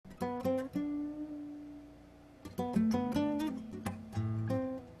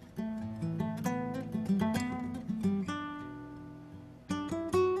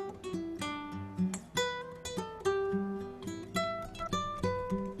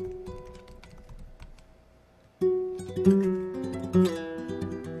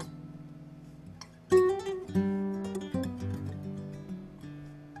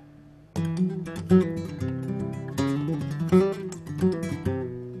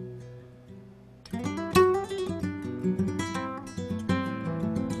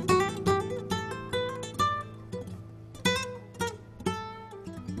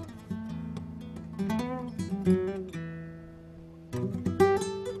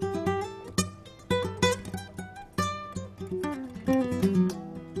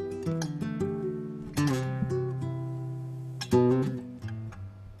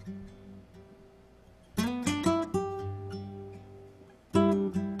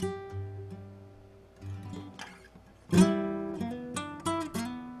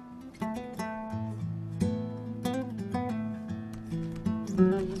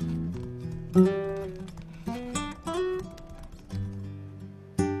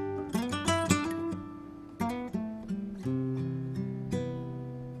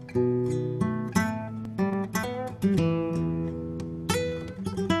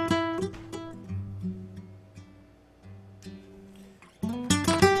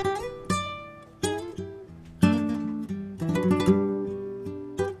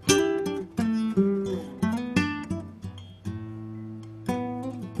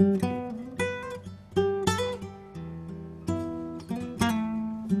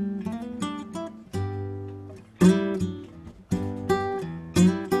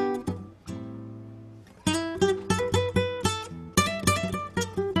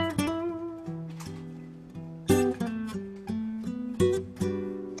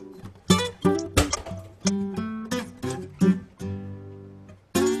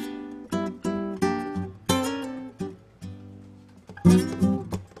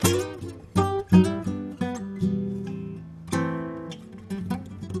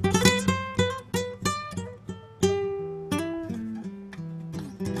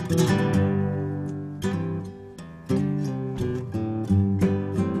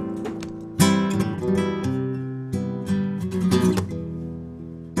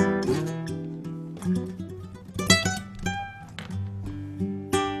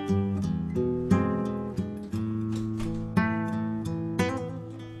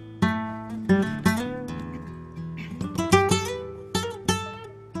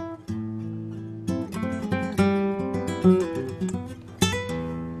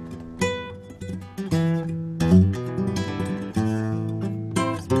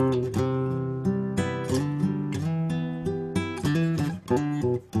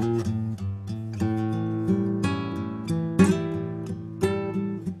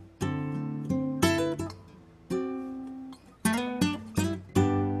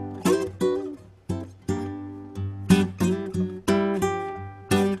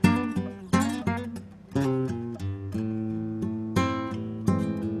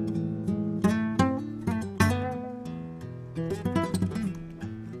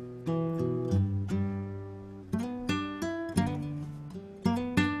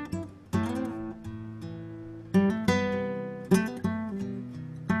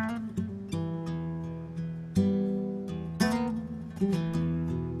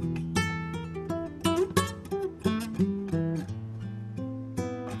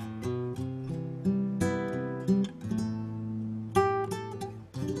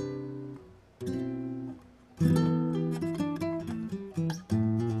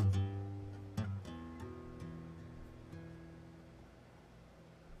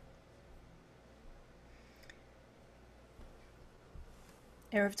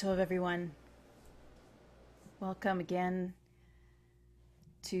Erev Tov, everyone. Welcome again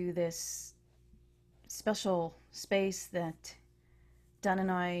to this special space that Dan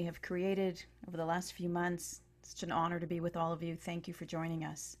and I have created over the last few months. It's such an honor to be with all of you. Thank you for joining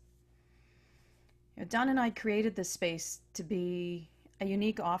us. Dan and I created this space to be a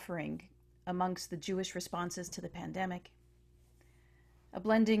unique offering amongst the Jewish responses to the pandemic, a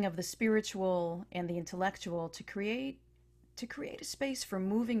blending of the spiritual and the intellectual to create a space for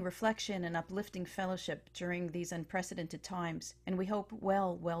moving reflection and uplifting fellowship during these unprecedented times, and we hope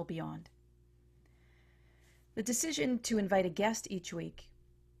well beyond. The decision to invite a guest each week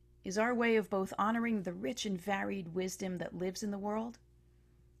is our way of both honoring the rich and varied wisdom that lives in the world,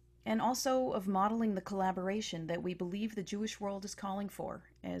 and also of modeling the collaboration that we believe the Jewish world is calling for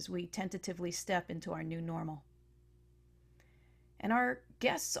as we tentatively step into our new normal. And our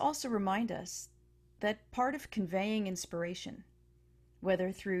guests also remind us that part of conveying inspiration,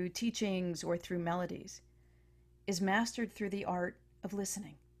 whether through teachings or through melodies, is mastered through the art of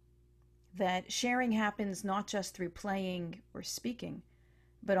listening. That sharing happens not just through playing or speaking,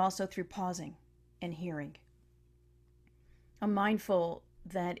 but also through pausing and hearing. I'm mindful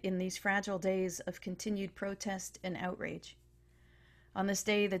that in these fragile days of continued protest and outrage, on this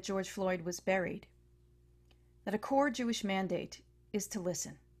day that George Floyd was buried, that a core Jewish mandate is to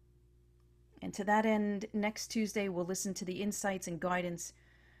listen. And to that end, next Tuesday, we'll listen to the insights and guidance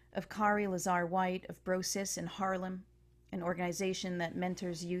of Kari Lazar-White of Brosis in Harlem, an organization that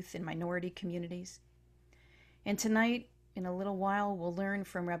mentors youth in minority communities. And tonight, in a little while, we'll learn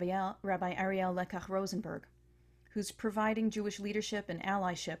from Rabbi Ariel Lekach Rosenberg, who's providing Jewish leadership and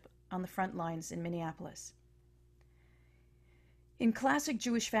allyship on the front lines in Minneapolis. In classic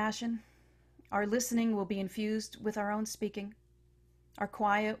Jewish fashion, our listening will be infused with our own speaking. Our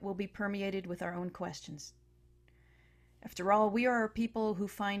quiet will be permeated with our own questions. After all, we are a people who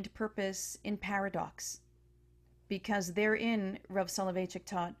find purpose in paradox, because therein, Rav Soloveitchik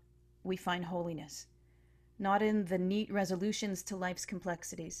taught, we find holiness, not in the neat resolutions to life's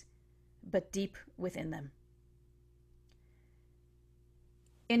complexities, but deep within them.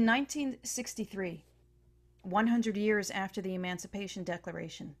 In 1963, 100 years after the Emancipation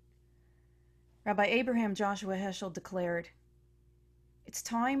Declaration, Rabbi Abraham Joshua Heschel declared, "It's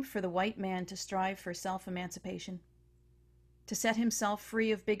time for the white man to strive for self-emancipation, to set himself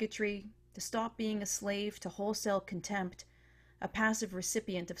free of bigotry, to stop being a slave to wholesale contempt, a passive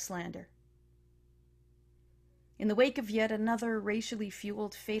recipient of slander." In the wake of yet another racially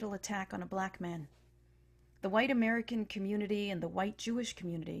fueled fatal attack on a black man, the white American community and the white Jewish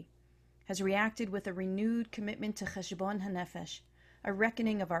community has reacted with a renewed commitment to cheshbon hanefesh, a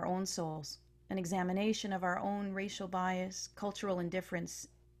reckoning of our own souls, an examination of our own racial bias, cultural indifference,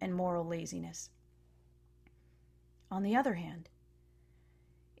 and moral laziness. On the other hand,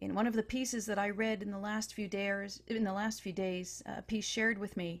 in one of the pieces that I read in the last few days, a piece shared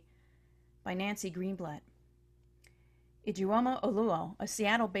with me by Nancy Greenblatt, Ijeoma Oluo, a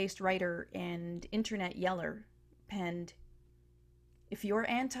Seattle-based writer and internet yeller, penned, if your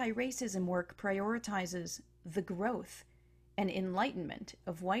anti-racism work prioritizes the growth and enlightenment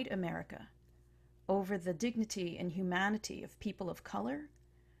of white America over the dignity and humanity of people of color,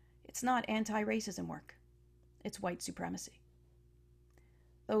 it's not anti-racism work. It's white supremacy.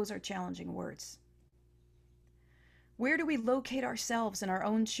 Those are challenging words. Where do we locate ourselves in our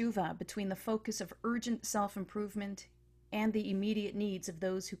own tshuva between the focus of urgent self-improvement and the immediate needs of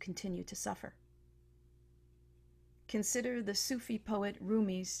those who continue to suffer? Consider the Sufi poet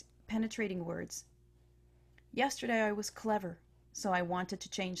Rumi's penetrating words. Yesterday I was clever, so I wanted to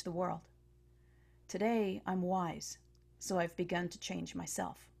change the world. Today I'm wise, so I've begun to change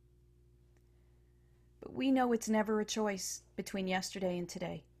myself. But we know it's never a choice between yesterday and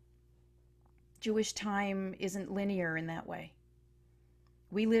today. Jewish time isn't linear in that way.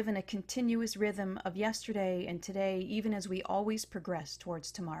 We live in a continuous rhythm of yesterday and today, even as we always progress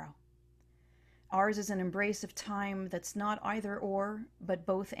towards tomorrow. Ours is an embrace of time that's not either or, but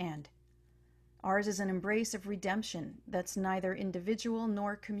both and. Ours is an embrace of redemption that's neither individual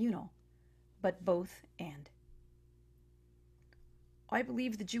nor communal, but both and. I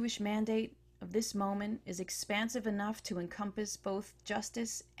believe the Jewish mandate of this moment is expansive enough to encompass both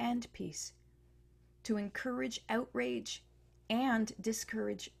justice and peace, to encourage outrage and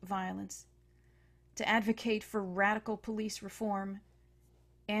discourage violence, to advocate for radical police reform,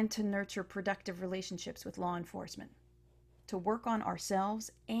 and to nurture productive relationships with law enforcement, to work on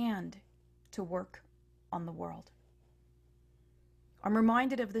ourselves and to work on the world. I'm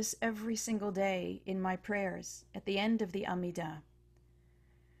reminded of this every single day in my prayers at the end of the Amidah,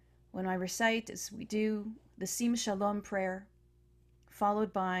 when I recite, as we do, the Sim Shalom prayer,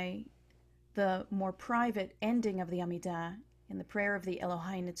 followed by the more private ending of the Amidah in the prayer of the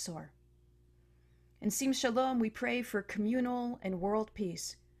Elohai Nitzor. In Sim Shalom, we pray for communal and world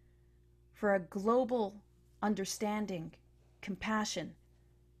peace, for a global understanding, compassion,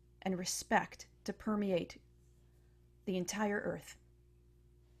 and respect to permeate the entire earth.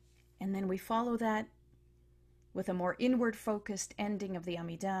 And then we follow that with a more inward-focused ending of the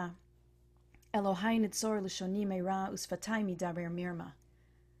Amidah, Elohai Nitzor Lishoni Meira Usfatai Midaber Mirma.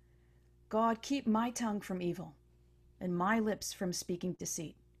 God, keep my tongue from evil, and my lips from speaking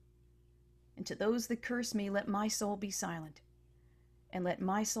deceit. And to those that curse me, let my soul be silent, and let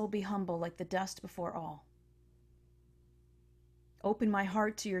my soul be humble like the dust before all. Open my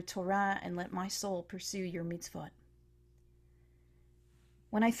heart to your Torah, and let my soul pursue your mitzvot.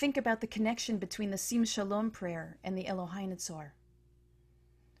 When I think about the connection between the Sim Shalom prayer and the Elohai Nitzor,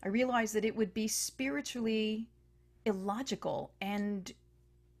 I realize that it would be spiritually illogical and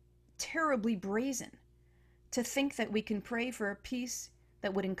terribly brazen to think that we can pray for a peace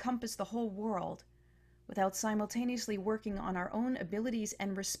that would encompass the whole world without simultaneously working on our own abilities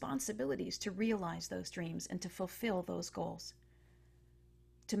and responsibilities to realize those dreams and to fulfill those goals,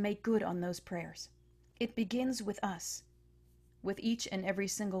 to make good on those prayers. It begins with us, with each and every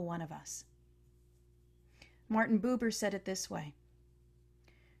single one of us. Martin Buber said it this way: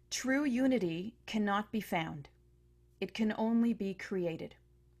 true unity cannot be found. It can only be created.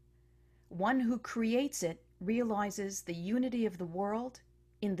 One who creates it realizes the unity of the world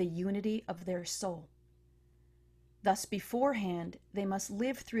in the unity of their soul. Thus, beforehand, they must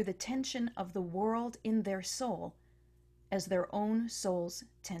live through the tension of the world in their soul as their own soul's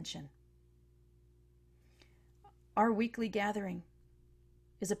tension. Our weekly gathering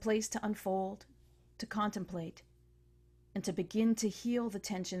is a place to unfold, to contemplate, and to begin to heal the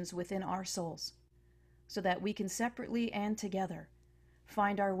tensions within our souls, so that we can separately and together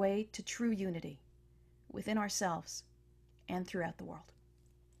find our way to true unity within ourselves and throughout the world.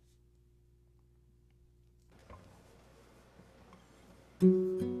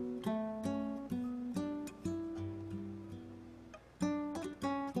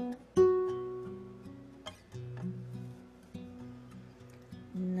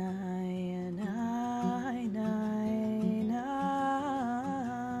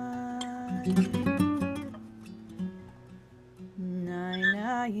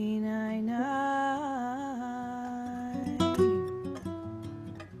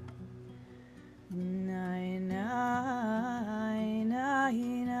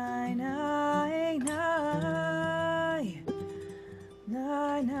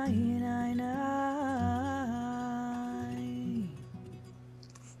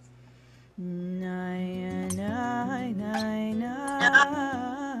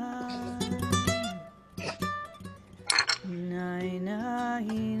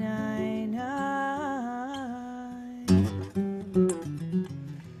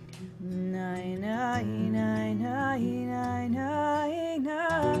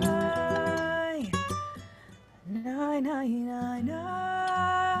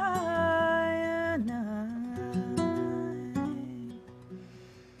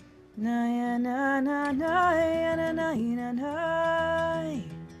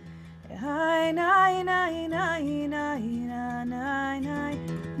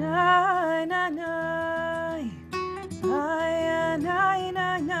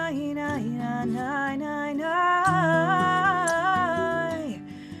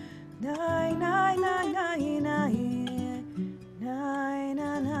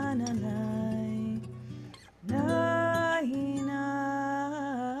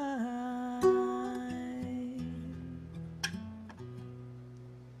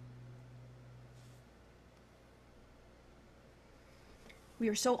 We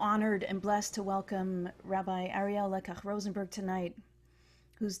are so honored and blessed to welcome Rabbi Ariel Lekach Rosenberg tonight,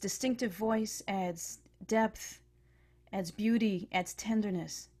 whose distinctive voice adds depth, adds beauty, adds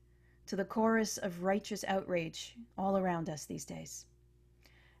tenderness to the chorus of righteous outrage all around us these days.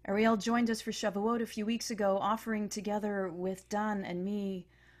 Ariel joined us for Shavuot a few weeks ago, offering together with Dan and me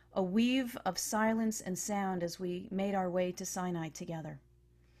a weave of silence and sound as we made our way to Sinai together.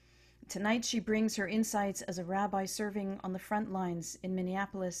 Tonight she brings her insights as a rabbi serving on the front lines in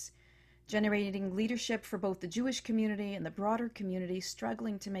Minneapolis, generating leadership for both the Jewish community and the broader community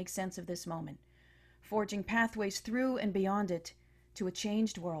struggling to make sense of this moment, forging pathways through and beyond it to a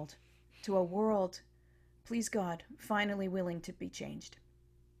changed world, to a world, please God, finally willing to be changed.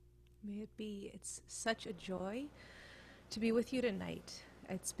 May it be. It's such a joy to be with you tonight.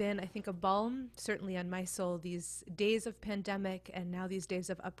 It's been, I think, a balm, certainly on my soul, these days of pandemic and now these days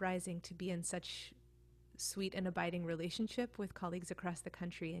of uprising, to be in such sweet and abiding relationship with colleagues across the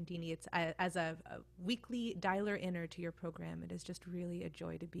country. And Dini, it's as a weekly dialer inner to your program, it is just really a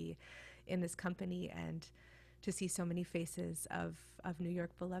joy to be in this company and to see so many faces of New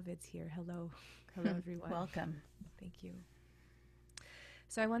York beloveds here. Hello. Hello, everyone. Welcome. Thank you.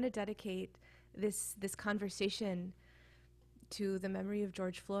 So I want to dedicate this conversation to the memory of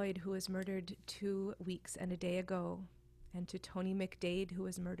George Floyd, who was murdered 2 weeks and a day ago, and to Tony McDade, who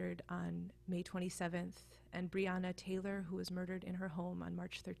was murdered on May 27th, and Breonna Taylor, who was murdered in her home on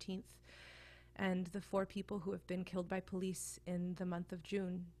March 13th, and the 4 people who have been killed by police in the month of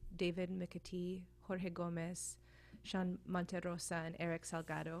June, David McAtee, Jorge Gomez, Sean Monterosa, and Eric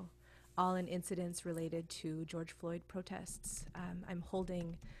Salgado, all in incidents related to George Floyd protests. I'm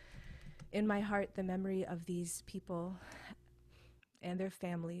holding in my heart the memory of these people and their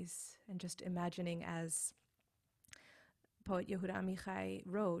families, and just imagining, as poet Yehuda Amichai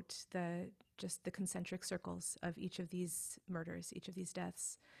wrote, the concentric circles of each of these murders, each of these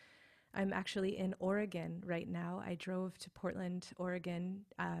deaths. I'm actually in Oregon right now. I drove to Portland, Oregon,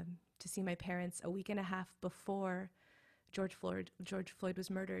 to see my parents a week and a half before George Floyd was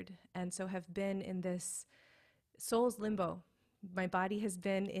murdered, and so have been in this soul's limbo. My body has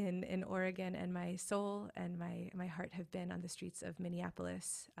been in Oregon, and my soul and my heart have been on the streets of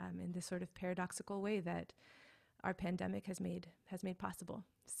Minneapolis, in this sort of paradoxical way that our pandemic has made possible.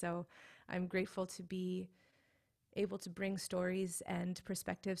 So I'm grateful to be able to bring stories and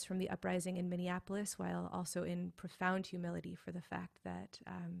perspectives from the uprising in Minneapolis, while also in profound humility for the fact that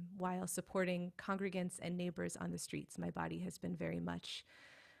while supporting congregants and neighbors on the streets, my body has been very much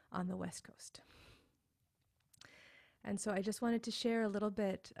on the West Coast. And so I just wanted to share a little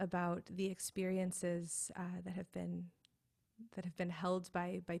bit about the experiences that have been held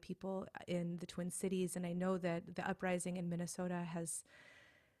by people in the Twin Cities. And I know that the uprising in Minnesota has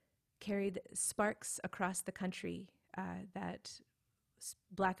carried sparks across the country, that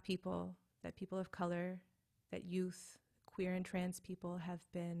Black people, that people of color, that youth, queer and trans people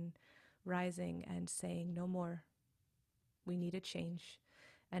have been rising and saying, no more. We need a change.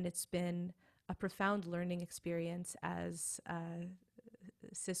 And it's been a profound learning experience as a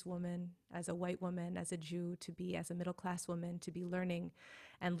cis woman, as a white woman, as a Jew, as a middle class woman, to be learning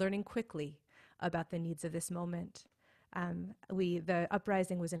quickly about the needs of this moment. The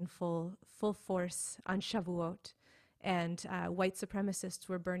uprising was in full force on Shavuot, and white supremacists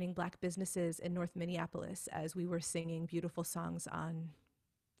were burning Black businesses in North Minneapolis as we were singing beautiful songs on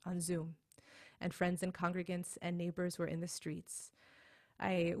Zoom. And friends and congregants and neighbors were in the streets.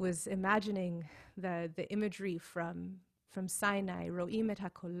 I was imagining the imagery from Sinai, Ro'im et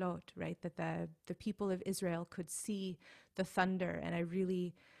hakolot, right? That the people of Israel could see the thunder, and I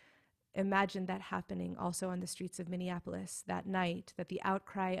really imagined that happening also on the streets of Minneapolis that night, that the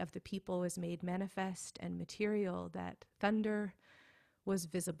outcry of the people was made manifest and material, that thunder was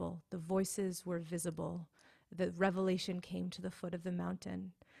visible, the voices were visible, the revelation came to the foot of the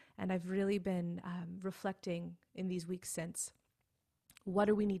mountain. And I've really been reflecting in these weeks since, what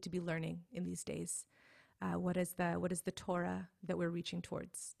do we need to be learning in these days? What is the Torah that we're reaching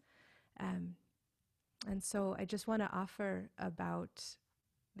towards? And so I just want to offer about,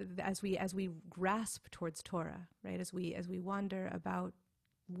 as we grasp towards Torah, right? As we wander about,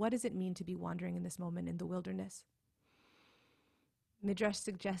 what does it mean to be wandering in this moment in the wilderness? Midrash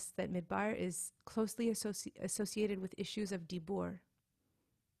suggests that Midbar is closely associated with issues of dibur,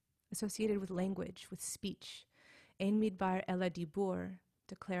 associated with language, with speech. Ein midbar ela dibur,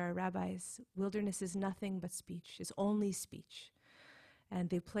 declare our rabbis. Wilderness is nothing but speech, is only speech. And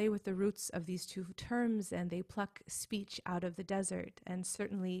they play with the roots of these two terms, and they pluck speech out of the desert. And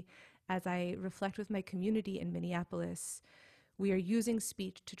certainly, as I reflect with my community in Minneapolis, we are using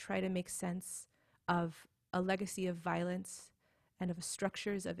speech to try to make sense of a legacy of violence and of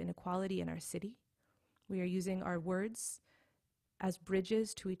structures of inequality in our city. We are using our words as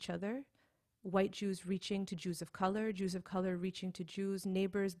bridges to each other, white Jews reaching to Jews of color reaching to Jews,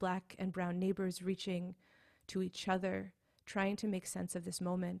 neighbors, black and brown neighbors reaching to each other, trying to make sense of this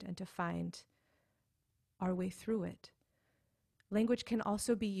moment and to find our way through it. Language can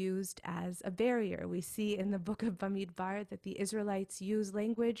also be used as a barrier. We see in the book of Bamidbar that the Israelites use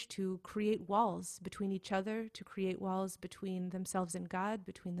language to create walls between each other, to create walls between themselves and God,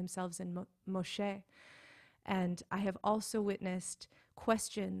 between themselves and Moshe. And I have also witnessed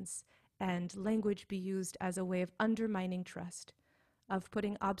questions and language be used as a way of undermining trust, of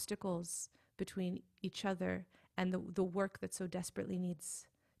putting obstacles between each other and the work that so desperately needs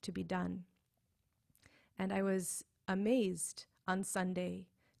to be done. And I was amazed on Sunday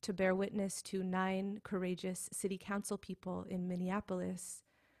to bear witness to 9 courageous city council people in Minneapolis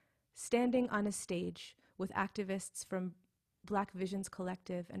standing on a stage with activists from Black Visions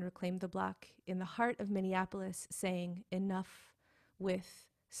Collective and Reclaim the Block in the heart of Minneapolis saying, enough with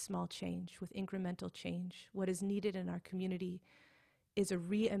small change, with incremental change. What is needed in our community is a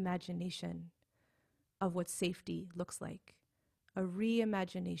reimagination of what safety looks like, a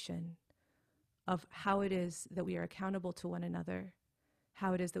reimagination of how it is that we are accountable to one another,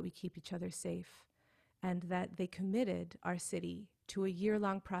 how it is that we keep each other safe, and that they committed our city to a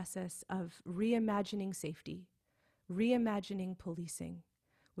year-long process of reimagining safety, reimagining policing,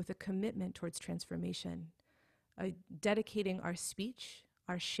 with a commitment towards transformation, dedicating our speech,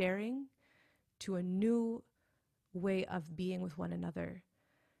 our sharing, to a new way of being with one another.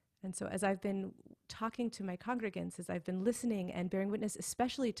 And so as I've been talking to my congregants, as I've been listening and bearing witness,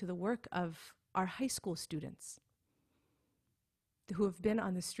 especially to the work of our high school students who have been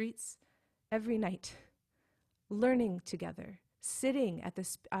on the streets every night, learning together, sitting at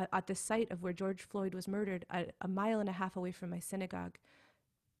the site of where George Floyd was murdered, a mile and a half away from my synagogue,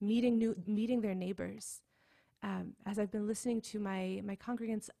 meeting their neighbors. As I've been listening to my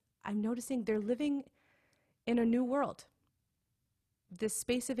congregants, I'm noticing they're living in a new world. This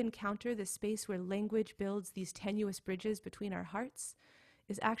space of encounter, this space where language builds these tenuous bridges between our hearts,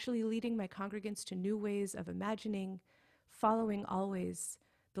 is actually leading my congregants to new ways of imagining, following always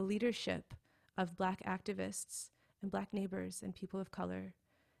the leadership of Black activists and Black neighbors and people of color.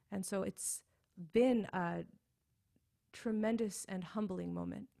 And so it's been a tremendous and humbling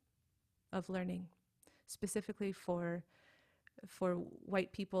moment of learning, specifically for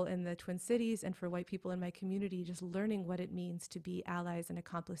white people in the Twin Cities and for white people in my community, just learning what it means to be allies and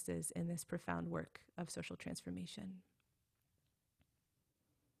accomplices in this profound work of social transformation.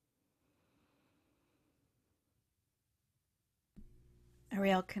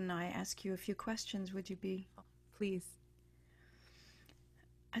 Ariel, can I ask you a few questions? Would you be? Please.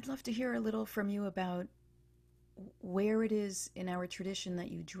 I'd love to hear a little from you about where it is in our tradition that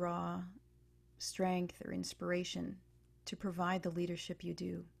you draw strength or inspiration to provide the leadership you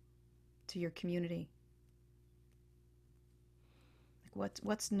do to your community. Like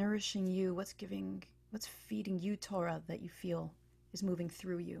what's nourishing you? What's feeding you Torah that you feel is moving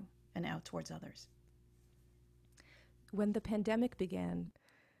through you and out towards others? When the pandemic began,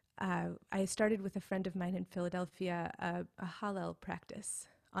 I started with a friend of mine in Philadelphia a Hallel practice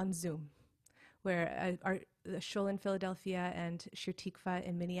on Zoom, where the Shul in Philadelphia and Shir Tikva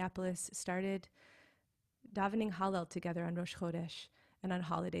in Minneapolis started davening Hallel together on Rosh Chodesh and on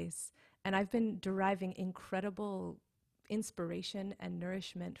holidays. And I've been deriving incredible inspiration and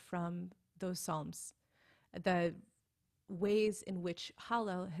nourishment from those psalms. The ways in which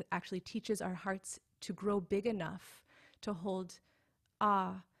Hallel actually teaches our hearts to grow big enough to hold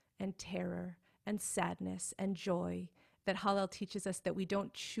awe and terror and sadness and joy, that Hallel teaches us that we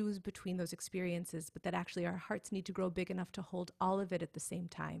don't choose between those experiences, but that actually our hearts need to grow big enough to hold all of it at the same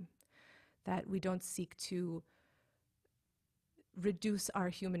time, that we don't seek to reduce our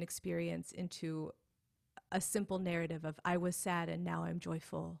human experience into a simple narrative of I was sad and now I'm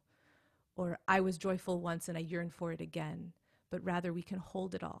joyful, or I was joyful once and I yearn for it again, but rather we can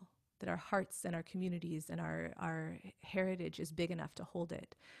hold it all, that our hearts and our communities and our heritage is big enough to hold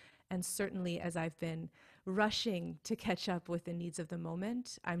it. And certainly as I've been rushing to catch up with the needs of the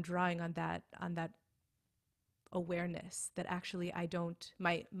moment, I'm drawing on that awareness that actually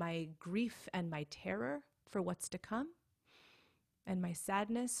my grief and my terror for what's to come and my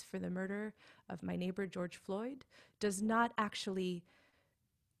sadness for the murder of my neighbor George Floyd does not actually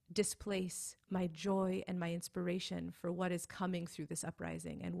displace my joy and my inspiration for what is coming through this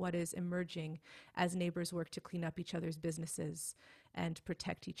uprising and what is emerging as neighbors work to clean up each other's businesses and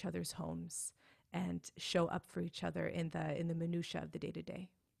protect each other's homes and show up for each other in the minutia of the day-to-day.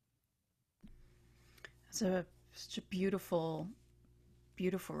 It's such a beautiful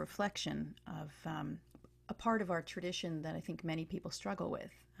beautiful reflection of a part of our tradition that I think many people struggle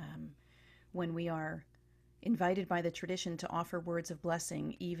with. When we are invited by the tradition to offer words of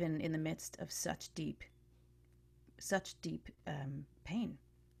blessing, even in the midst of such deep pain.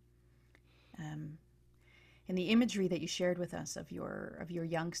 And the imagery that you shared with us of your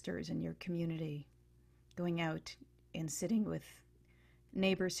youngsters and your community going out and sitting with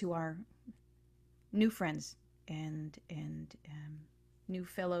neighbors who are new friends and new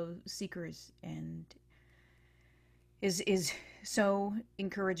fellow seekers, and is so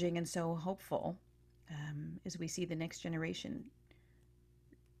encouraging and so hopeful as we see the next generation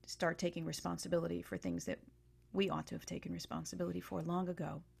start taking responsibility for things that we ought to have taken responsibility for long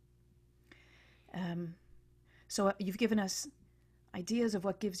ago. So you've given us ideas of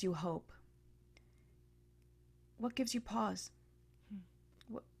what gives you hope. What gives you pause?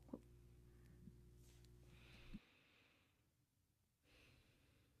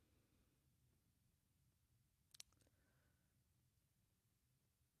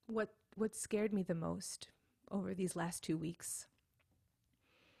 What scared me the most over these last 2 weeks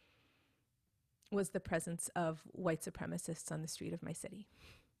was the presence of white supremacists on the street of my city.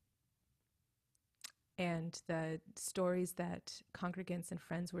 And the stories that congregants and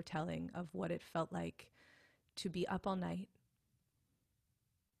friends were telling of what it felt like to be up all night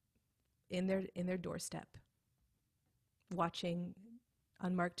in their doorstep, watching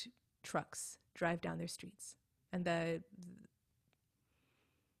unmarked trucks drive down their streets, and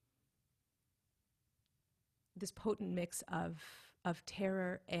this potent mix of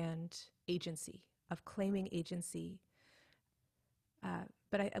terror and agency, of claiming agency.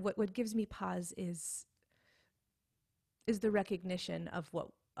 But what gives me pause is the recognition of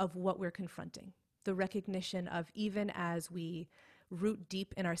what we're confronting, the recognition of, even as we root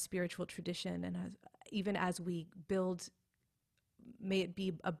deep in our spiritual tradition, and even as we build, may it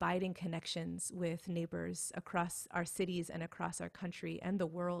be abiding connections with neighbors across our cities and across our country and the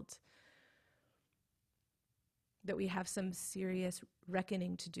world, that we have some serious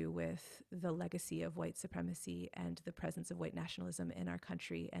reckoning to do with the legacy of white supremacy and the presence of white nationalism in our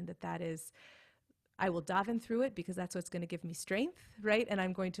country, and that is, I will daven through it because that's what's going to give me strength, right? And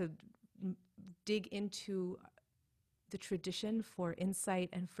I'm going to dig into the tradition for insight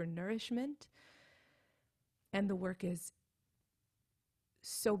and for nourishment. And the work is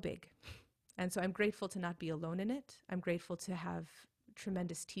so big. And so I'm grateful to not be alone in it. I'm grateful to have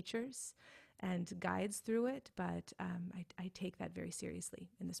tremendous teachers and guides through it, but I take that very seriously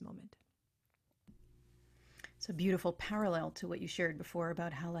in this moment. It's a beautiful parallel to what you shared before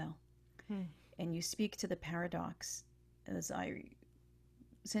about Hallel. And you speak to the paradox, as I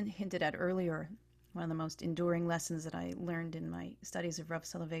hinted at earlier, one of the most enduring lessons that I learned in my studies of Rav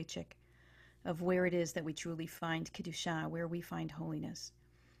Soloveitchik, of where it is that we truly find Kedusha, where we find holiness,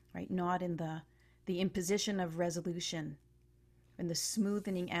 right? Not in the imposition of resolution and the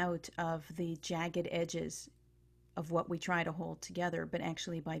smoothing out of the jagged edges of what we try to hold together, but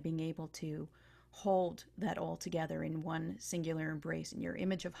actually by being able to hold that all together in one singular embrace. In your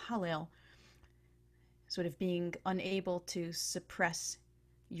image of Hallel, sort of being unable to suppress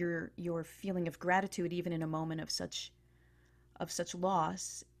your feeling of gratitude even in a moment of such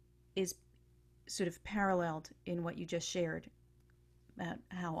loss, is sort of paralleled in what you just shared about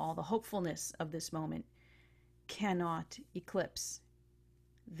how all the hopefulness of this moment cannot eclipse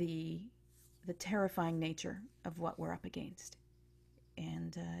the terrifying nature of what we're up against.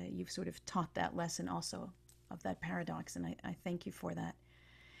 And you've sort of taught that lesson also, of that paradox, and I thank you for that.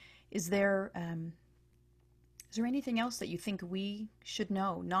 Is there anything else that you think we should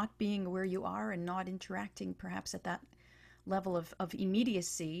know, not being where you are and not interacting perhaps at that level of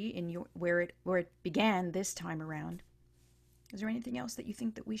immediacy in where it began this time around? Is there anything else that you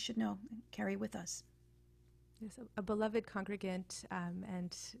think that we should know and carry with us? Yes, a beloved congregant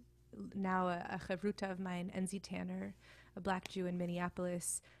and now a chavruta of mine, Enzi Tanner, a Black Jew in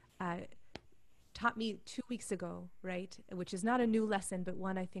Minneapolis, taught me 2 weeks ago, right, which is not a new lesson, but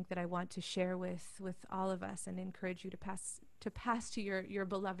one I think that I want to share with all of us and encourage you to pass to your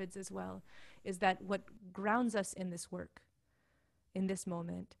beloveds as well, is that what grounds us in this work, in this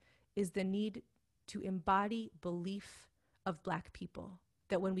moment, is the need to embody belief of Black people.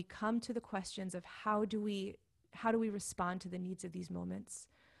 That when we come to the questions of how do we respond to the needs of these moments,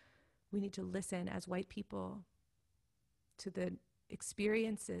 we need to listen as white people to the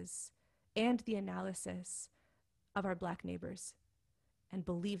experiences and the analysis of our Black neighbors and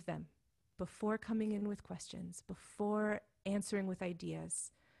believe them before coming in with questions, before answering with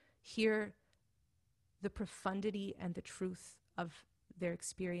ideas. Hear the profundity and the truth of their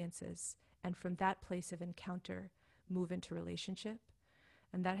experiences, and from that place of encounter, move into relationship.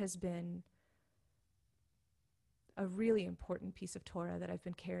 And that has been a really important piece of Torah that I've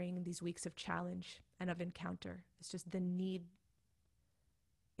been carrying in these weeks of challenge and of encounter. It's just the need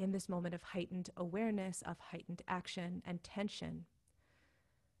in this moment of heightened awareness, of heightened action and tension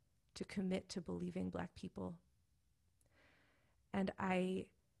to commit to believing Black people. And I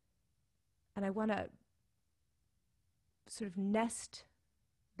want to sort of nest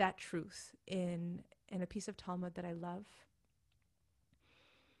that truth in a piece of Talmud that I love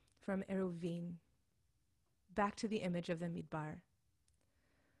from Eruvin, back to the image of the Midbar.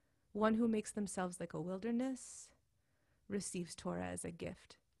 One who makes themselves like a wilderness receives Torah as a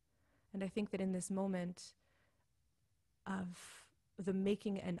gift. And I think that in this moment of the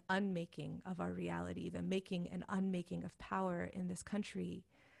making and unmaking of our reality, the making and unmaking of power in this country,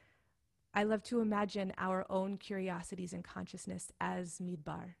 I love to imagine our own curiosities and consciousness as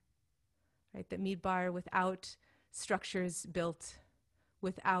Midbar, right? That Midbar without structures built,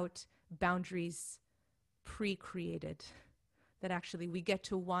 without boundaries pre-created, that actually we get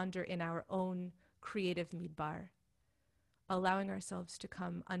to wander in our own creative Midbar, allowing ourselves to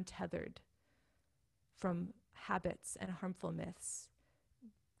come untethered from habits and harmful myths,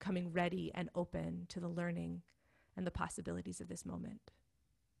 coming ready and open to the learning and the possibilities of this moment.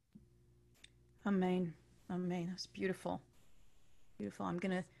 Amen. Amen. That's beautiful. Beautiful. I'm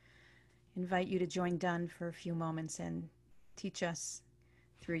going to invite you to join Dun for a few moments and teach us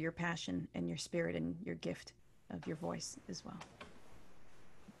through your passion and your spirit and your gift of your voice as well.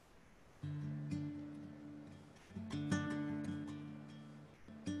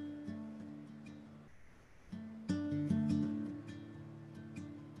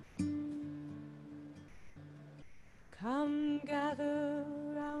 Come gather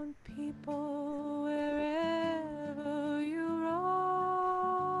round people wherever you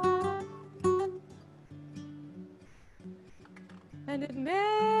roam, and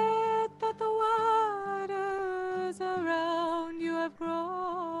admit that the waters around you have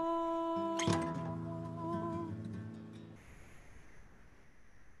grown,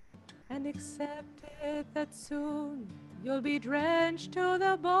 and accept it that soon you'll be drenched to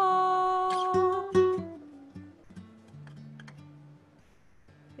the bone.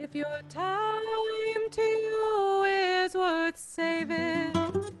 If your time to you is worth saving,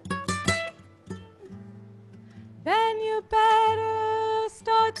 then you better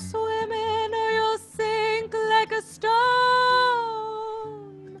start swimming or you'll sink like a stone.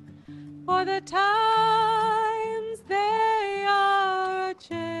 For the times they are a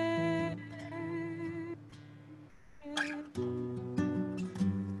change.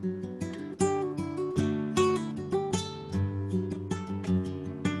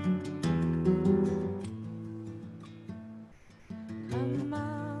 Come,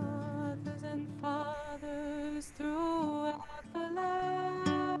 mothers and fathers throughout the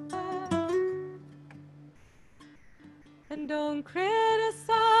land, and don't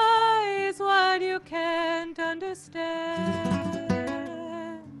criticize what you can't understand.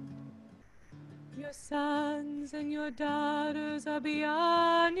 Your sons and your daughters are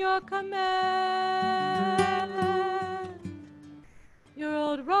beyond your command. Your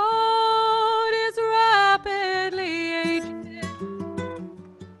old road is rapidly aging.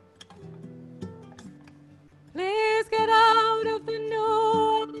 Please get out of the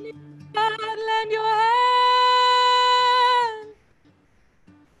new and lend your hand.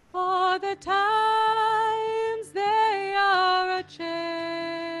 For the times they are a change.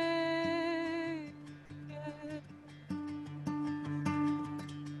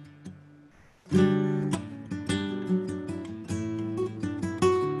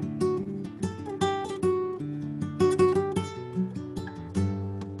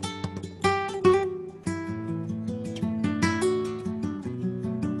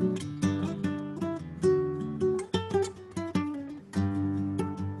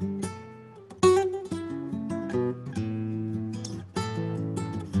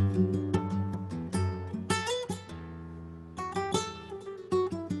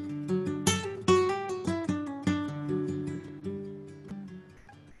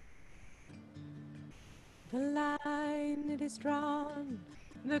 The line it is drawn,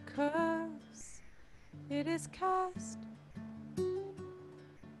 the curse it is cast.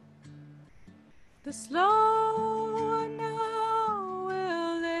 The slow now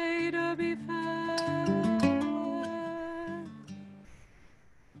will later be fast.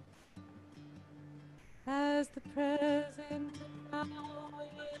 As the present now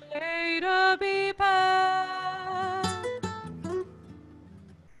will later be past.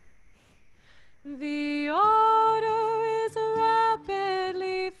 The order is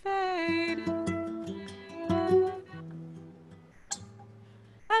rapidly fading.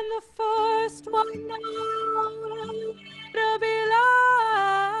 it'll be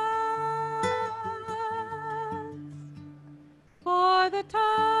last, for the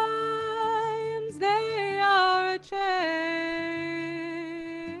times they are changing.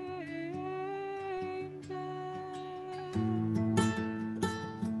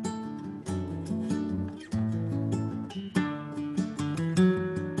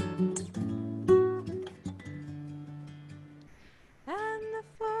 And the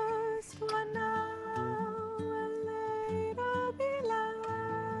first one now will later be last,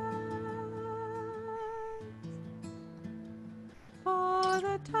 for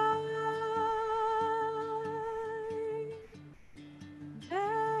the time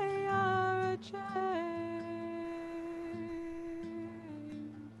they are changing.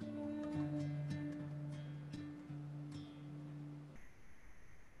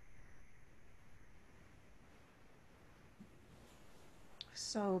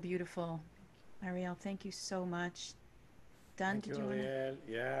 So beautiful. Ariel, thank you so much. Dunn, Thank did you, you want to? Ariel.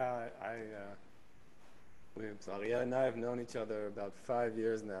 Yeah, Ariel and I have known each other about 5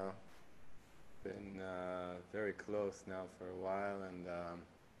 years now. Been very close now for a while, and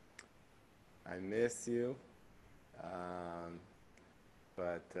I miss you. Um,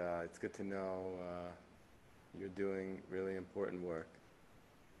 but it's good to know you're doing really important work,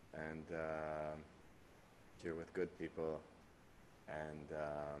 and you're with good people, and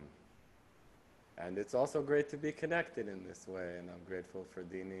and it's also great to be connected in this way. And I'm grateful to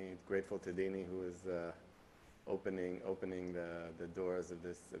Dini, who is opening the doors of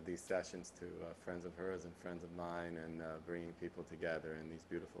these sessions to friends of hers and friends of mine, and bringing people together in these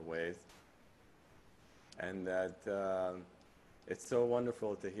beautiful ways. And that it's so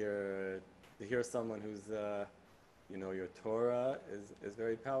wonderful to hear someone who's your Torah is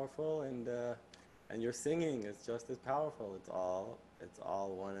very powerful, and your singing is just as powerful. It's all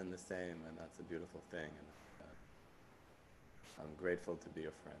one and the same, and that's a beautiful thing. And I'm grateful to be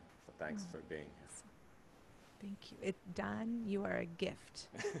a friend. So thanks for being Thank you. Don, you are a gift.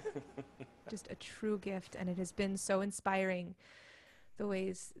 Just a true gift, and it has been so inspiring the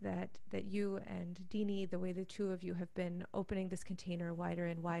ways that you and Dini, the way the two of you have been opening this container wider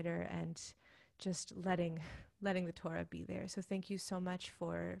and wider, and just letting the Torah be there. So thank you so much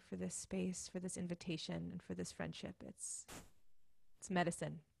for this space, for this invitation, and for this friendship. It's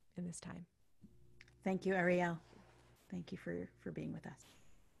medicine in this time. Thank you, Ariel. Thank you for being with us.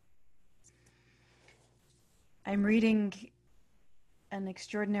 I'm reading an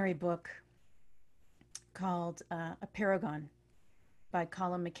extraordinary book called A Paragon by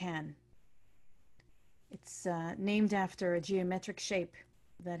Colin McCann. It's named after a geometric shape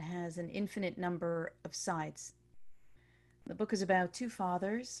that has an infinite number of sides. The book is about two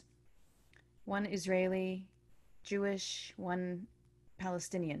fathers, one Israeli, Jewish, one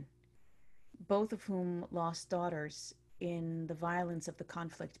Palestinian, both of whom lost daughters in the violence of the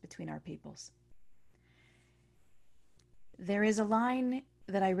conflict between our peoples. There is a line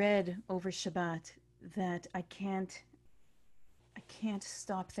that I read over Shabbat that I can't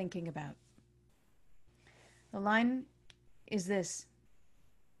stop thinking about. The line is this: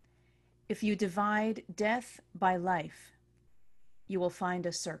 if you divide death by life, you will find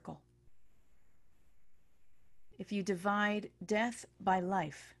a circle. If you divide death by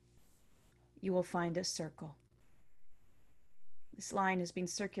life, you will find a circle. This line has been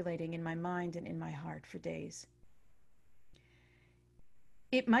circulating in my mind and in my heart for days.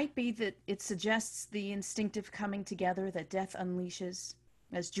 It might be that it suggests the instinctive coming together that death unleashes,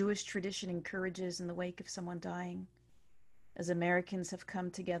 as Jewish tradition encourages in the wake of someone dying, as Americans have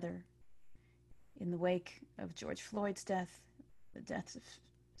come together in the wake of George Floyd's death, the deaths of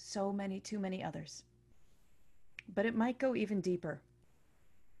too many others. But it might go even deeper.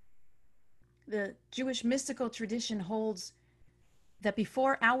 The Jewish mystical tradition holds that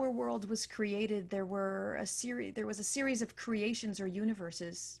before our world was created, there was a series of creations or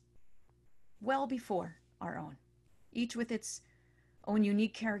universes well before our own, each with its own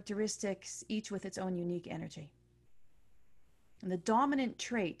unique characteristics, each with its own unique energy. And the dominant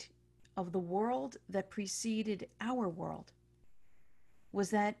trait of the world that preceded our world was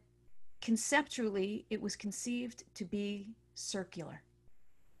that conceptually it was conceived to be circular,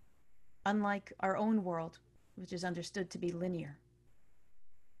 unlike our own world, which is understood to be linear.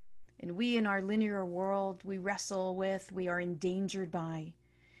 And we, in our linear world, we wrestle with, we are endangered by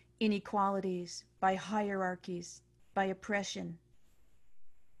inequalities, by hierarchies, by oppression,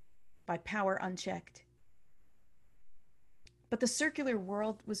 by power unchecked. But the circular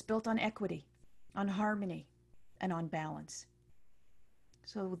world was built on equity, on harmony, and on balance.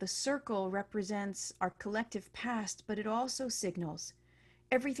 So the circle represents our collective past, but it also signals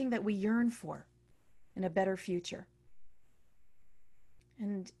everything that we yearn for, and a better future.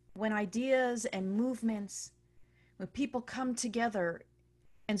 And when ideas and movements, when people come together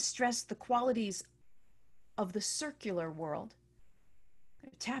and stress the qualities of the circular world,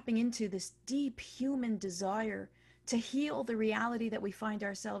 they're tapping into this deep human desire to heal the reality that we find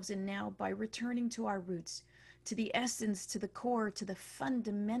ourselves in now by returning to our roots, to the essence, to the core, to the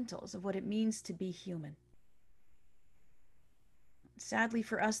fundamentals of what it means to be human. Sadly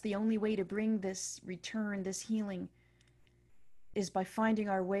for us, the only way to bring this return, this healing, is by finding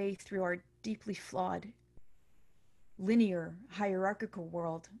our way through our deeply flawed, linear, hierarchical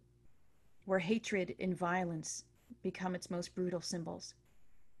world where hatred and violence become its most brutal symbols.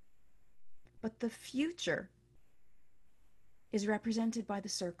 But the future is represented by the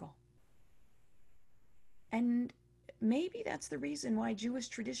circle. And maybe that's the reason why Jewish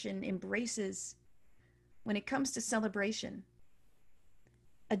tradition embraces, when it comes to celebration,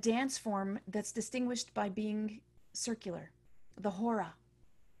 a dance form that's distinguished by being circular, the hora,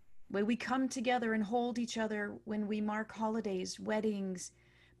 where we come together and hold each other when we mark holidays, weddings,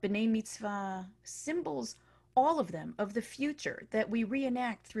 b'nai mitzvah, symbols, all of them, of the future that we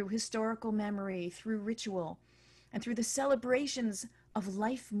reenact through historical memory, through ritual, and through the celebrations of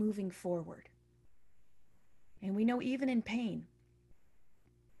life moving forward. And we know even in pain,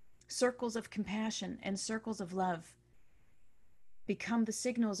 circles of compassion and circles of love become the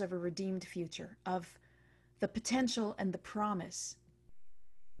signals of a redeemed future, of the potential and the promise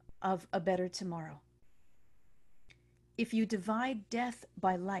of a better tomorrow. If you divide death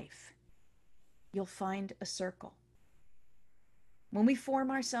by life, you'll find a circle. When we form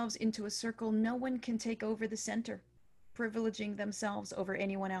ourselves into a circle, no one can take over the center, privileging themselves over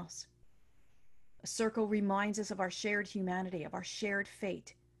anyone else. A circle reminds us of our shared humanity, of our shared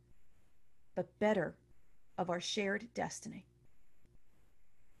fate, but better, of our shared destiny.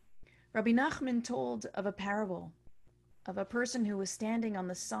 Rabbi Nachman told of a parable of a person who was standing on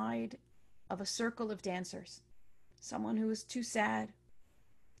the side of a circle of dancers, someone who was too sad,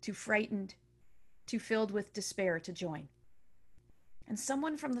 too frightened, too filled with despair to join. And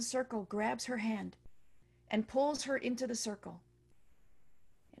someone from the circle grabs her hand and pulls her into the circle.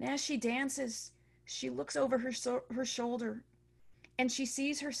 And as she dances, she looks over her shoulder, and she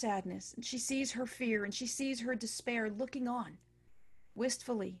sees her sadness, and she sees her fear, and she sees her despair looking on,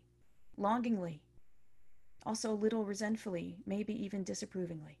 wistfully, longingly, also a little resentfully, maybe even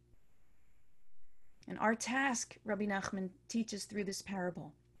disapprovingly. And our task, Rabbi Nachman teaches through this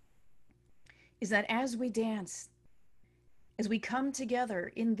parable, is that as we dance, as we come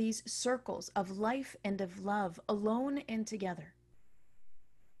together in these circles of life and of love, alone and together,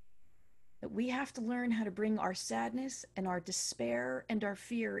 that we have to learn how to bring our sadness and our despair and our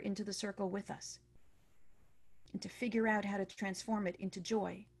fear into the circle with us, and to figure out how to transform it into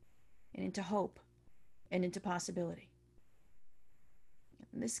joy and into hope and into possibility.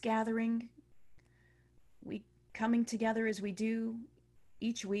 In this gathering, we coming together as we do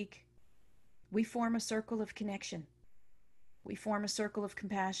each week, we form a circle of connection. We form a circle of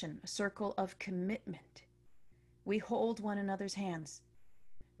compassion, a circle of commitment. We hold one another's hands,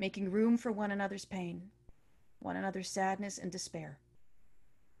 making room for one another's pain, one another's sadness and despair,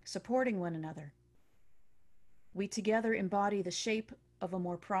 supporting one another. We together embody the shape of a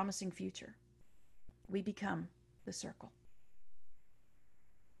more promising future. We become the circle.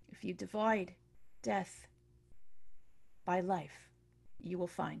 If you divide death by life, you will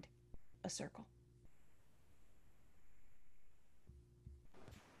find a circle.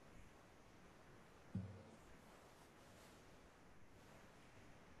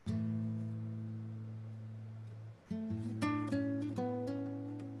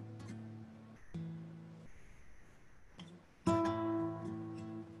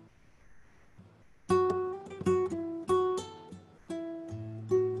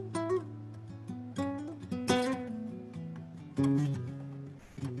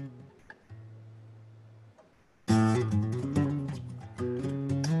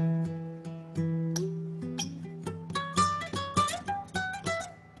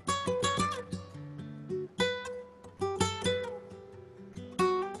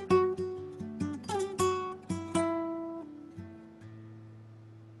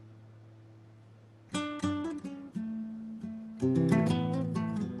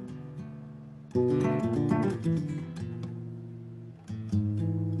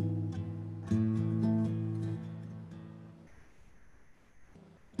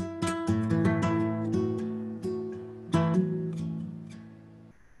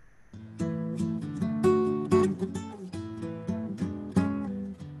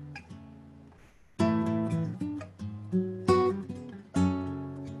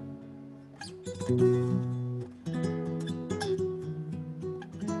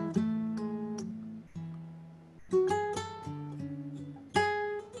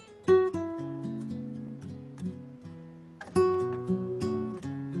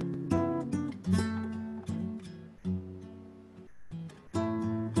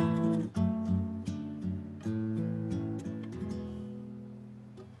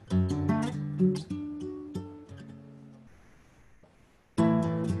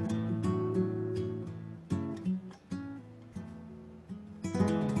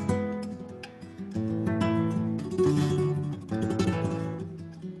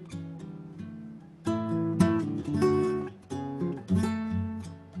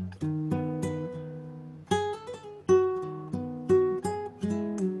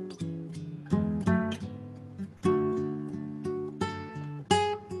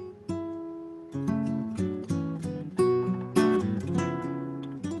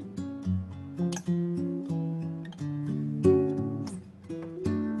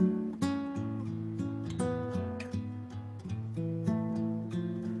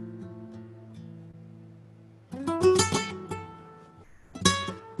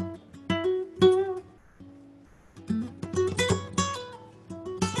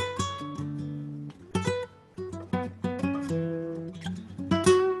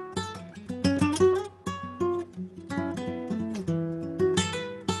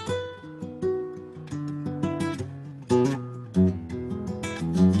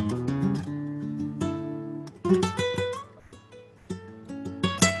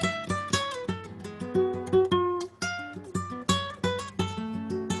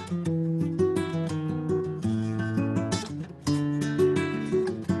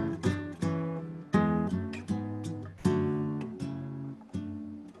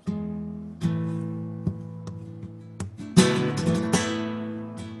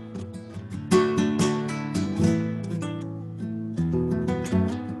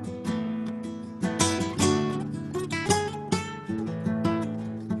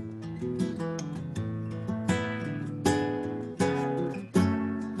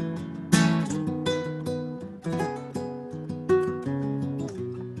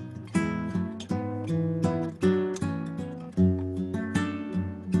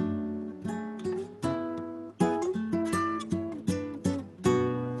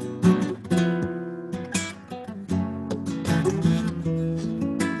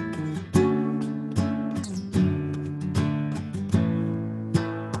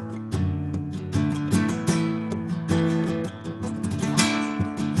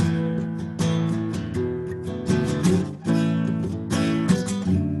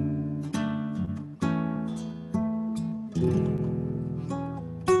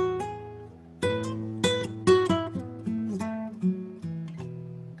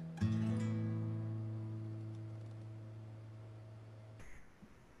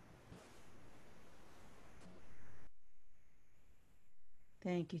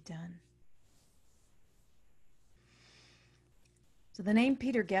 Thank you, Dunn. So the name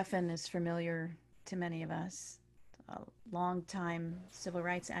Peter Geffen is familiar to many of us. A longtime civil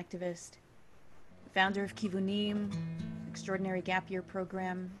rights activist, founder of Kivunim, extraordinary gap year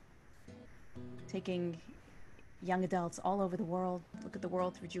program, taking young adults all over the world, look at the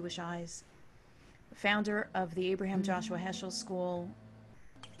world through Jewish eyes. Founder of the Abraham Joshua Heschel School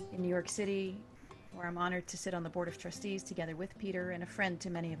in New York City, where I'm honored to sit on the board of trustees together with Peter, and a friend to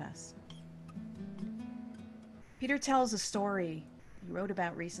many of us. Peter tells a story he wrote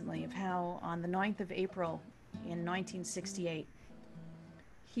about recently of how on the 9th of April in 1968,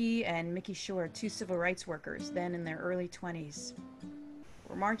 he and Mickey Shore, two civil rights workers, then in their early 20s,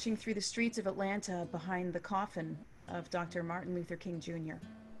 were marching through the streets of Atlanta behind the coffin of Dr. Martin Luther King Jr.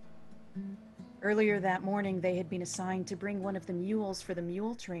 Earlier that morning, they had been assigned to bring one of the mules for the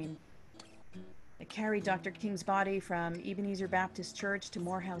mule train that carried Dr. King's body from Ebenezer Baptist Church to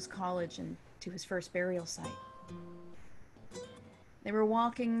Morehouse College and to his first burial site. They were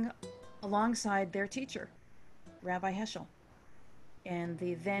walking alongside their teacher, Rabbi Heschel, and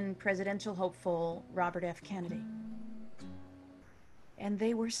the then presidential hopeful Robert F. Kennedy. And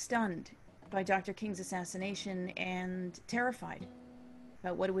they were stunned by Dr. King's assassination and terrified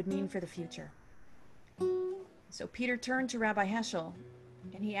about what it would mean for the future. So Peter turned to Rabbi Heschel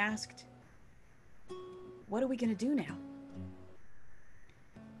and he asked, "What are we going to do now?"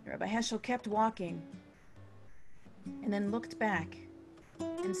 Rabbi Heschel kept walking and then looked back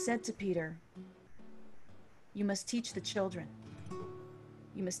and said to Peter, "You must teach the children.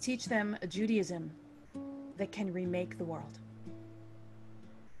 You must teach them a Judaism that can remake the world.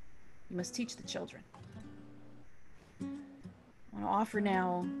 You must teach the children." I want to offer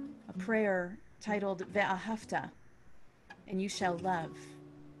now a prayer titled Ve'ahavta, and you shall love,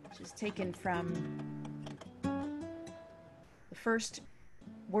 which is taken from the first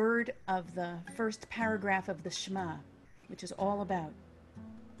word of the first paragraph of the Shema, which is all about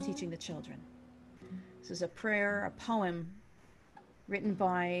teaching the children. This is a prayer, a poem written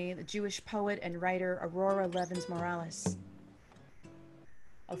by the Jewish poet and writer Aurora Levins Morales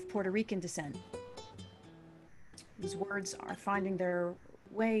of Puerto Rican descent. These words are finding their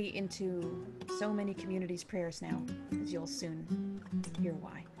way into so many communities' prayers now, as you'll soon hear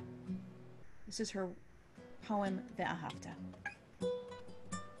why. This is her poem, Ve'ahavta.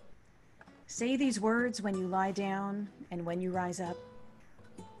 Say these words when you lie down and when you rise up,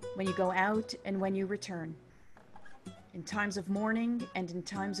 when you go out and when you return, in times of mourning and in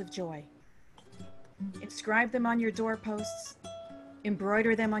times of joy. Inscribe them on your doorposts,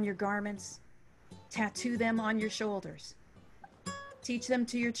 embroider them on your garments, tattoo them on your shoulders. Teach them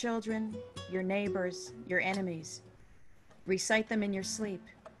to your children, your neighbors, your enemies. Recite them in your sleep.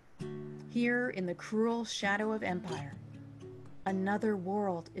 Here in the cruel shadow of empire, another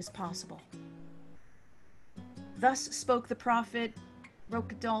world is possible. Thus spoke the prophet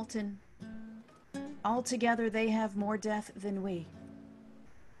Roque Dalton. Altogether they have more death than we,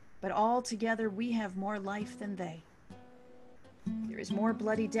 but altogether we have more life than they. There is more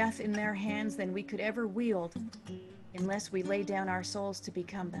bloody death in their hands than we could ever wield unless we lay down our souls to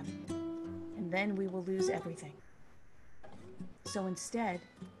become them, and then we will lose everything. So instead,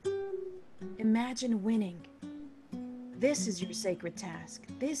 imagine winning. This is your sacred task.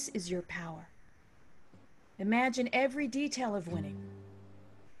 This is your power. Imagine every detail of winning.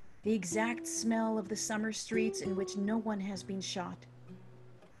 The exact smell of the summer streets in which no one has been shot.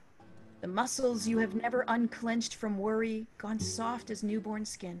 The muscles you have never unclenched from worry, gone soft as newborn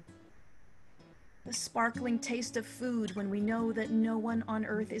skin. The sparkling taste of food when we know that no one on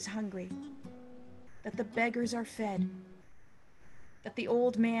earth is hungry, that the beggars are fed, that the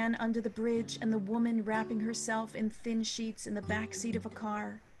old man under the bridge and the woman wrapping herself in thin sheets in the back seat of a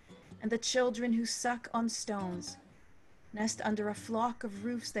car, and the children who suck on stones, nest under a flock of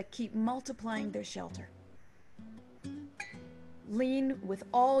roofs that keep multiplying their shelter. Lean with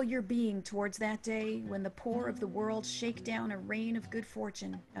all your being towards that day when the poor of the world shake down a rain of good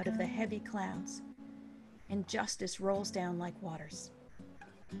fortune out of the heavy clouds, and justice rolls down like waters.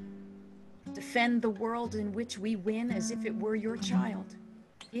 Defend the world in which we win as if it were your child.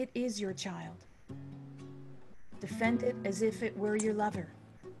 It is your child. Defend it as if it were your lover.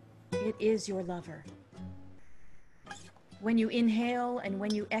 It is your lover. When you inhale and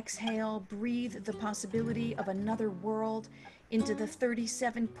when you exhale, breathe the possibility of another world into the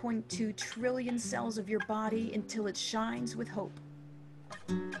 37.2 trillion cells of your body until it shines with hope.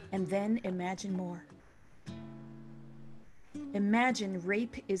 And then imagine more. Imagine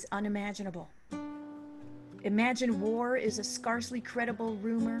rape is unimaginable. Imagine war is a scarcely credible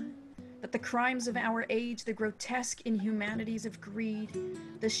rumor, that the crimes of our age, the grotesque inhumanities of greed,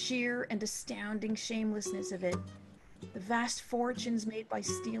 the sheer and astounding shamelessness of it, the vast fortunes made by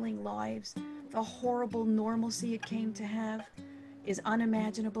stealing lives, the horrible normalcy it came to have, is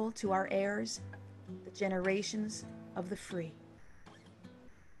unimaginable to our heirs, the generations of the free.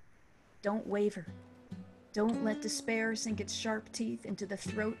 Don't waver. Don't let despair sink its sharp teeth into the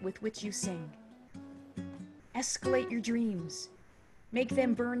throat with which you sing. Escalate your dreams. Make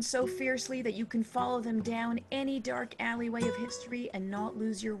them burn so fiercely that you can follow them down any dark alleyway of history and not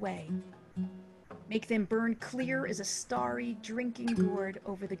lose your way. Make them burn clear as a starry drinking gourd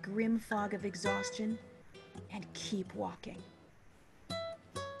over the grim fog of exhaustion, and keep walking.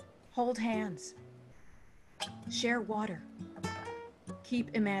 Hold hands. Share water. Keep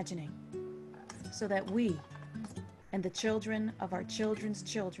imagining, so that we and the children of our children's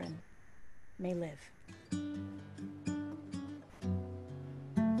children may live.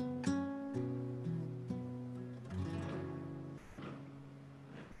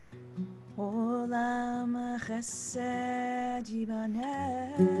 Olam chesed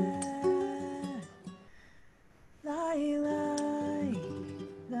yibaneh, lai lai,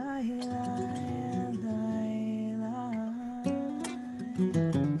 lai lai, lai lai.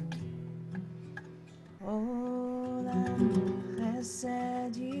 Olam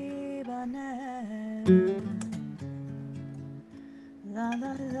chesed yibaneh, la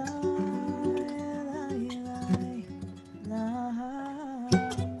la la, lai lai, lai.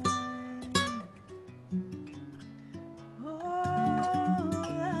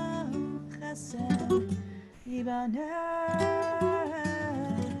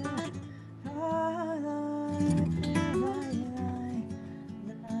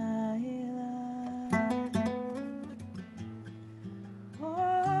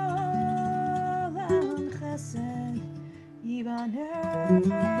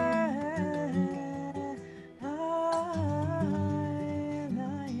 Done.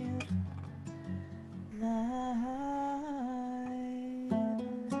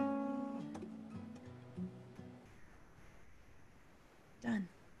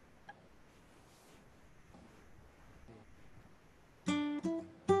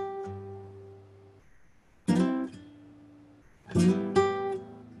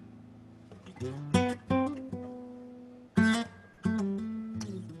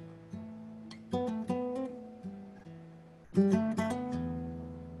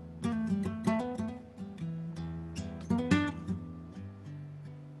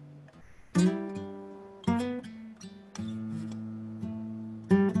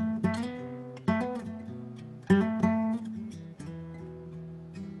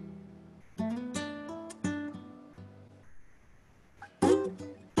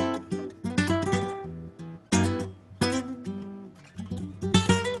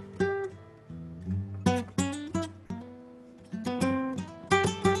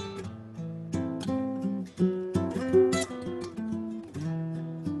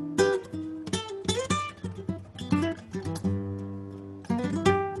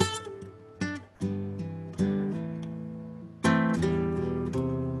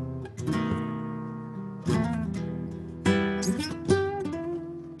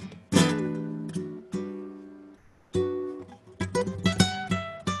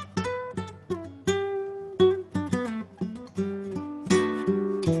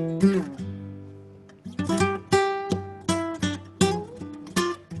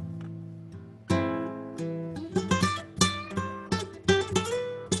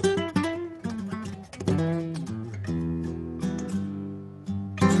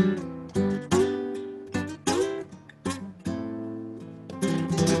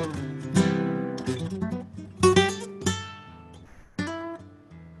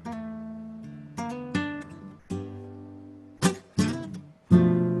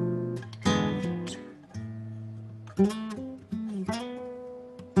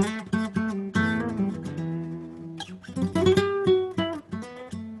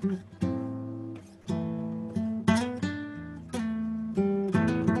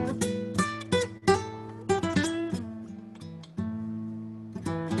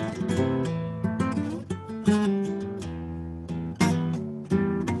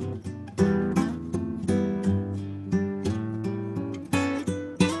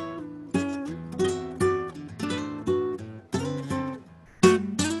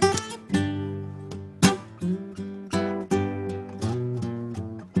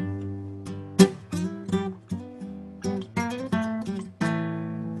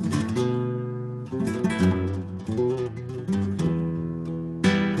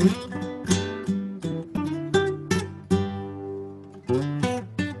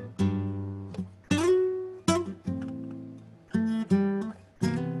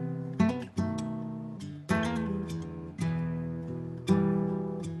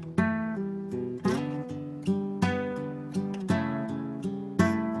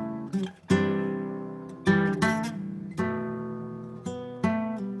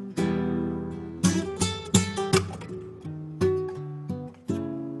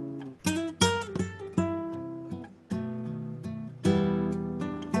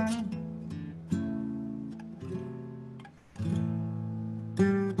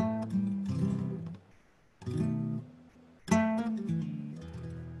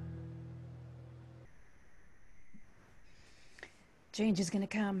 Change is going to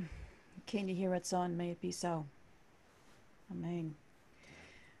come. Can you hear its on? May it be so. Amen.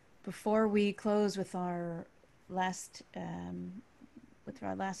 Before we close with our last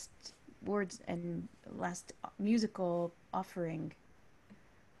words and last musical offering,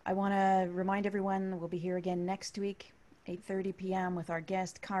 I want to remind everyone we'll be here again next week, 8:30 p.m. with our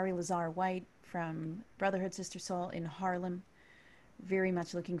guest Kari Lazar-White from Brotherhood Sister Soul in Harlem. Very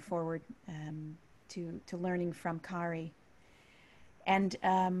much looking forward to learning from Kari. And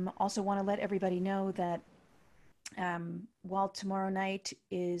also want to let everybody know that while tomorrow night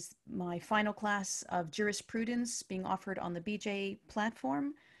is my final class of jurisprudence being offered on the BJ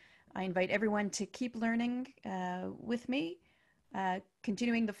platform, I invite everyone to keep learning with me.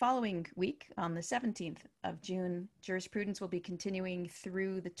 Continuing the following week on the 17th of June, jurisprudence will be continuing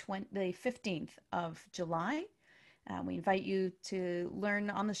through the 15th of July. We invite you to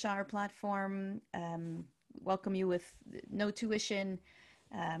learn on the Shire platform, welcome you with no tuition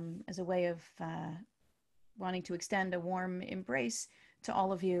as a way of wanting to extend a warm embrace to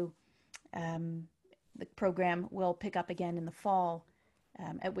all of you. The program will pick up again in the fall,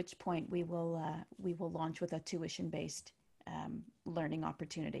 at which point we will launch with a tuition-based learning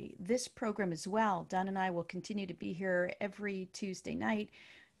opportunity. This program as well, Don and I will continue to be here every Tuesday night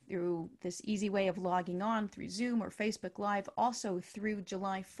through this easy way of logging on through Zoom or Facebook Live, also through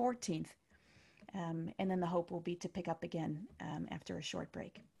July 14th. And then the hope will be to pick up again after a short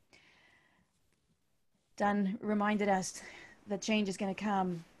break. Don reminded us that change is going to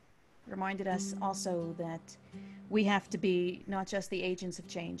come, reminded us also that we have to be not just the agents of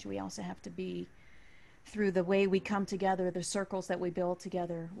change, we also have to be, through the way we come together, the circles that we build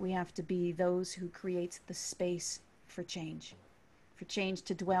together, we have to be those who create the space for change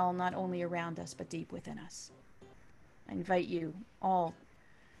to dwell not only around us, but deep within us. I invite you all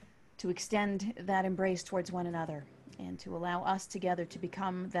to extend that embrace towards one another and to allow us together to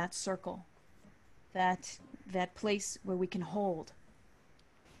become that circle, that place where we can hold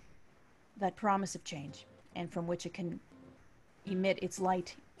that promise of change and from which it can emit its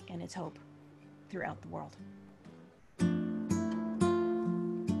light and its hope throughout the world.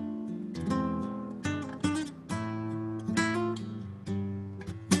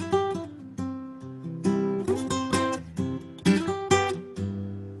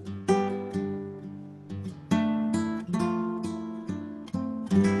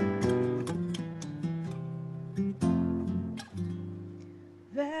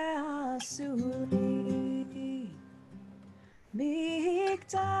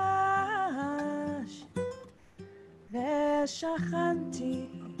 מקדש ושכנתי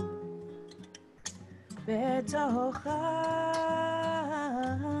בתוכם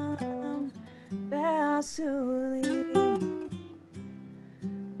ועשו לי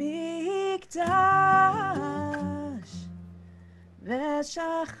מקדש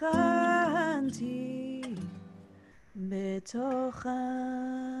ושכנתי בתוכם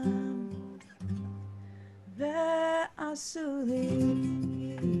ועשו לי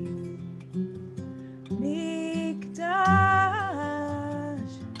מקדש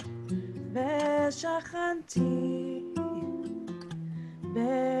ושכנתי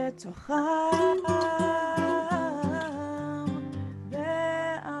בתוכם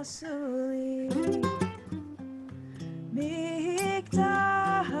ועשו לי מקדש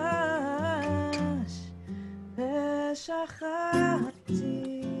ושכנתי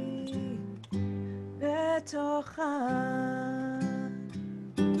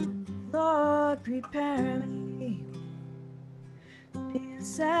Lord, prepare me be a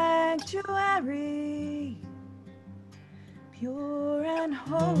sanctuary, pure and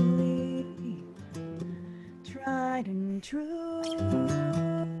holy, tried and true,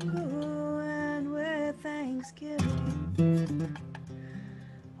 and with thanksgiving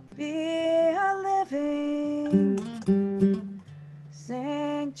be a living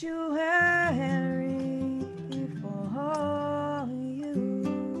sanctuary for you.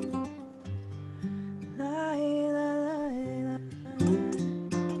 La la la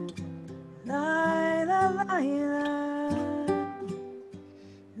la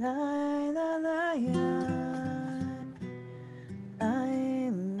la la la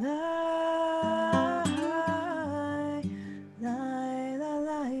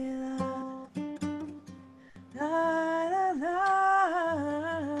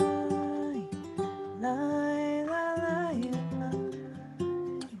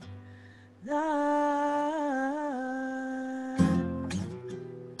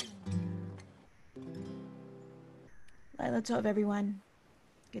Laila Tov, everyone.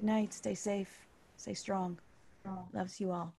 Good night. Stay safe. Stay strong. Loves you all.